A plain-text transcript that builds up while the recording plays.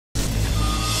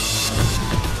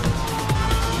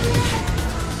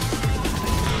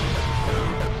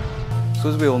So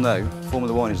as we all know,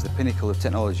 Formula One is the pinnacle of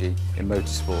technology in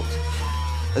motorsport.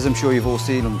 As I'm sure you've all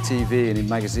seen on the TV and in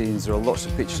magazines, there are lots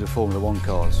of pictures of Formula One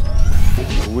cars.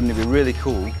 But wouldn't it be really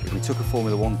cool if we took a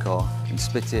Formula One car and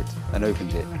split it and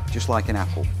opened it, just like an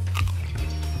apple?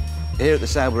 Here at the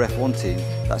Sauber F1 team,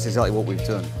 that's exactly what we've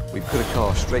done. We've put a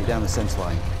car straight down the centre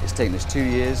line. It's taken us 2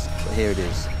 years, but here it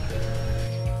is.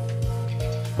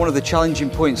 One of the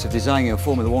challenging points of designing a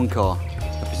Formula One car,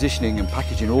 the positioning and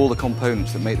packaging all the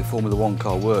components that make the Formula One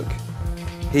car work.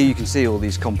 Here you can see all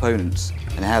these components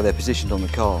and how they're positioned on the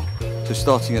car. So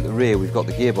starting at the rear, we've got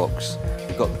the gearbox,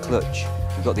 we've got the clutch,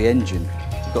 we've got the engine,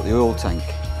 we've got the oil tank,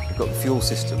 we've got the fuel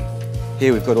system.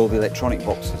 Here we've got all the electronic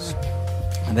boxes.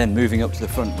 And then moving up to the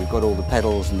front, we've got all the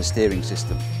pedals and the steering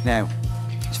system. Now,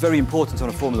 it's very important on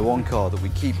a Formula One car that we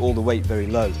keep all the weight very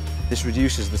low. This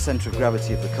reduces the centre of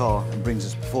gravity of the car and brings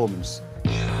us performance.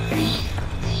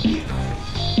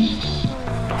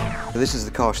 So this is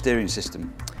the car steering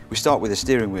system. We start with a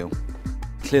steering wheel.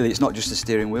 Clearly it's not just a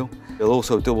steering wheel. It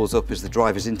also doubles up as the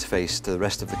driver's interface to the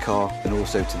rest of the car and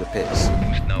also to the pits.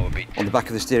 On the back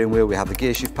of the steering wheel we have the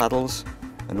gear shift paddles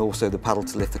and also the paddle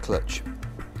to lift the clutch.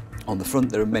 On the front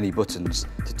there are many buttons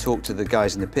to talk to the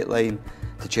guys in the pit lane,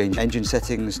 to change engine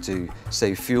settings, to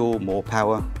save fuel, more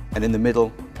power. And in the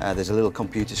middle there's a little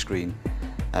computer screen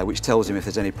which tells him if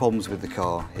there's any problems with the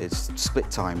car, its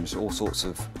split times, all sorts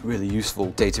of really useful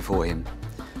data for him.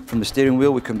 From the steering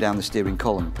wheel we come down the steering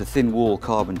column, the thin wall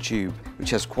carbon tube, which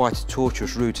has quite a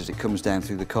tortuous route as it comes down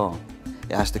through the car.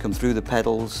 It has to come through the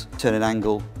pedals, turn an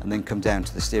angle and then come down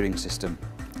to the steering system.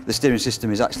 The steering system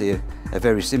is actually a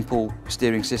very simple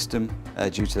steering system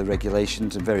due to the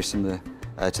regulations and very similar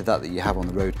to that you have on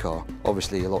the road car.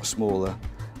 Obviously a lot smaller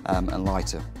and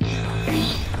lighter.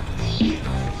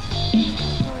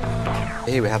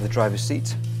 Here we have the driver's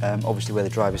seat, obviously where the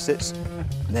driver sits.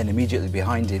 And then immediately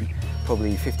behind him,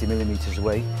 probably 50mm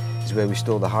away, is where we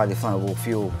store the highly flammable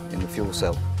fuel in the fuel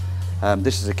cell.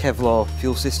 This is a Kevlar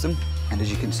fuel system, and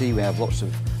as you can see we have lots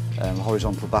of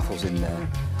horizontal baffles in there.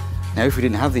 Now if we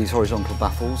didn't have these horizontal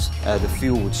baffles, the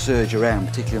fuel would surge around,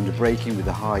 particularly under braking with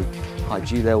the high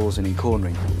G levels and in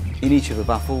cornering. In each of the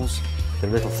baffles there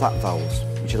are little flap valves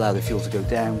which allow the fuel to go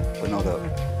down but not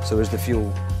up. So as the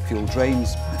fuel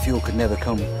drains, the fuel could never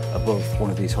come above one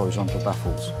of these horizontal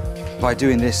baffles. By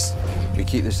doing this we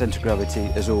keep the centre of gravity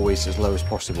as always as low as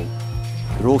possible.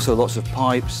 There are also lots of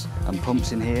pipes and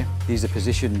pumps in here. These are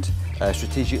positioned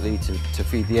strategically to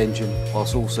feed the engine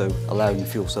whilst also allowing the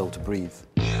fuel cell to breathe.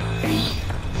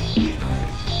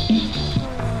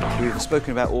 We've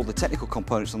spoken about all the technical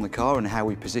components on the car and how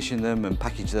we position them and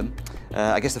package them.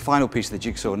 I guess the final piece of the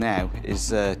jigsaw now is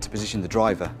to position the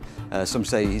driver. Some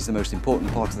say he's the most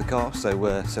important part of the car, so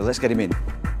let's get him in.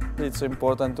 It's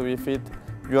important to be fit.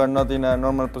 You are not in a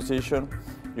normal position.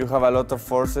 You have a lot of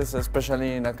forces,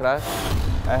 especially in a crash.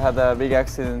 I had a big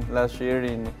accident last year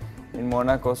in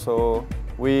Monaco, so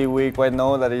we quite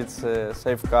know that it's a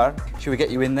safe car. Should we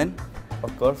get you in then?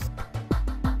 Of course.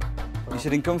 You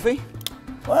sitting comfy?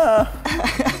 Well,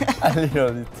 a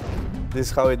little bit. This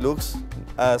is how it looks.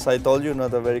 As I told you,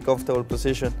 not a very comfortable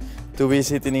position to be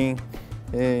sitting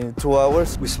in 2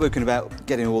 hours. We've spoken about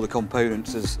getting all the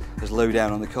components as low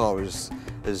down on the car as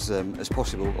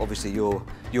possible. Obviously, you're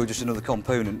just another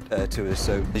component to us.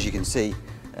 So as you can see,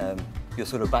 your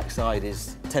sort of backside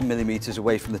is 10mm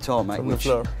away from the tarmac,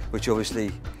 which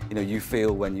obviously you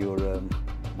feel when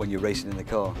you're racing in the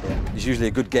car. Yeah. It's usually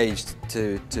a good gauge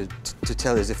to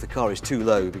tell us if the car is too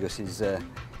low because his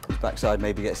backside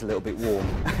maybe gets a little bit warm.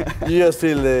 You just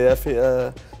feel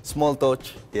the small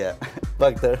touch. Yeah.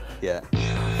 Back there. Yeah.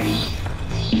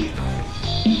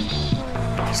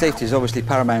 Safety is obviously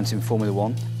paramount in Formula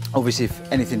One. Obviously,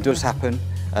 if anything does happen,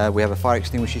 we have a fire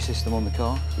extinguisher system on the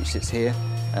car, which sits here,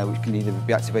 which can either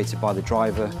be activated by the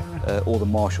driver or the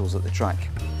marshals at the track.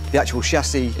 The actual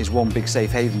chassis is one big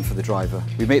safe haven for the driver.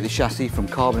 We make the chassis from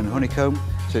carbon and honeycomb,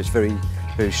 so it's very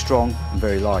strong and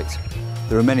very light.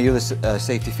 There are many other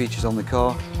safety features on the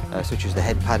car, such as the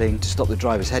head padding to stop the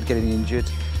driver's head getting injured.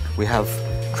 We have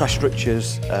crash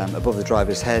structures above the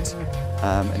driver's head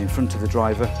and in front of the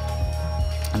driver.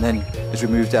 And then as we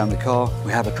move down the car,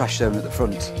 we have a crash zone at the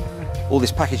front. All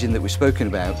this packaging that we've spoken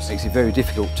about makes it very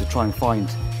difficult to try and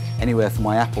find anywhere for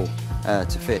my Apple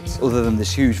to fit, other than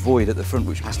this huge void at the front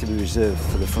which has to be reserved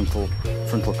for the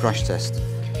frontal crash test.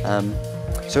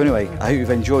 So anyway, I hope you've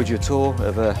enjoyed your tour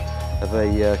of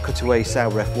a cutaway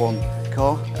Sauber F1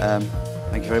 car.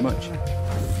 Thank you very much.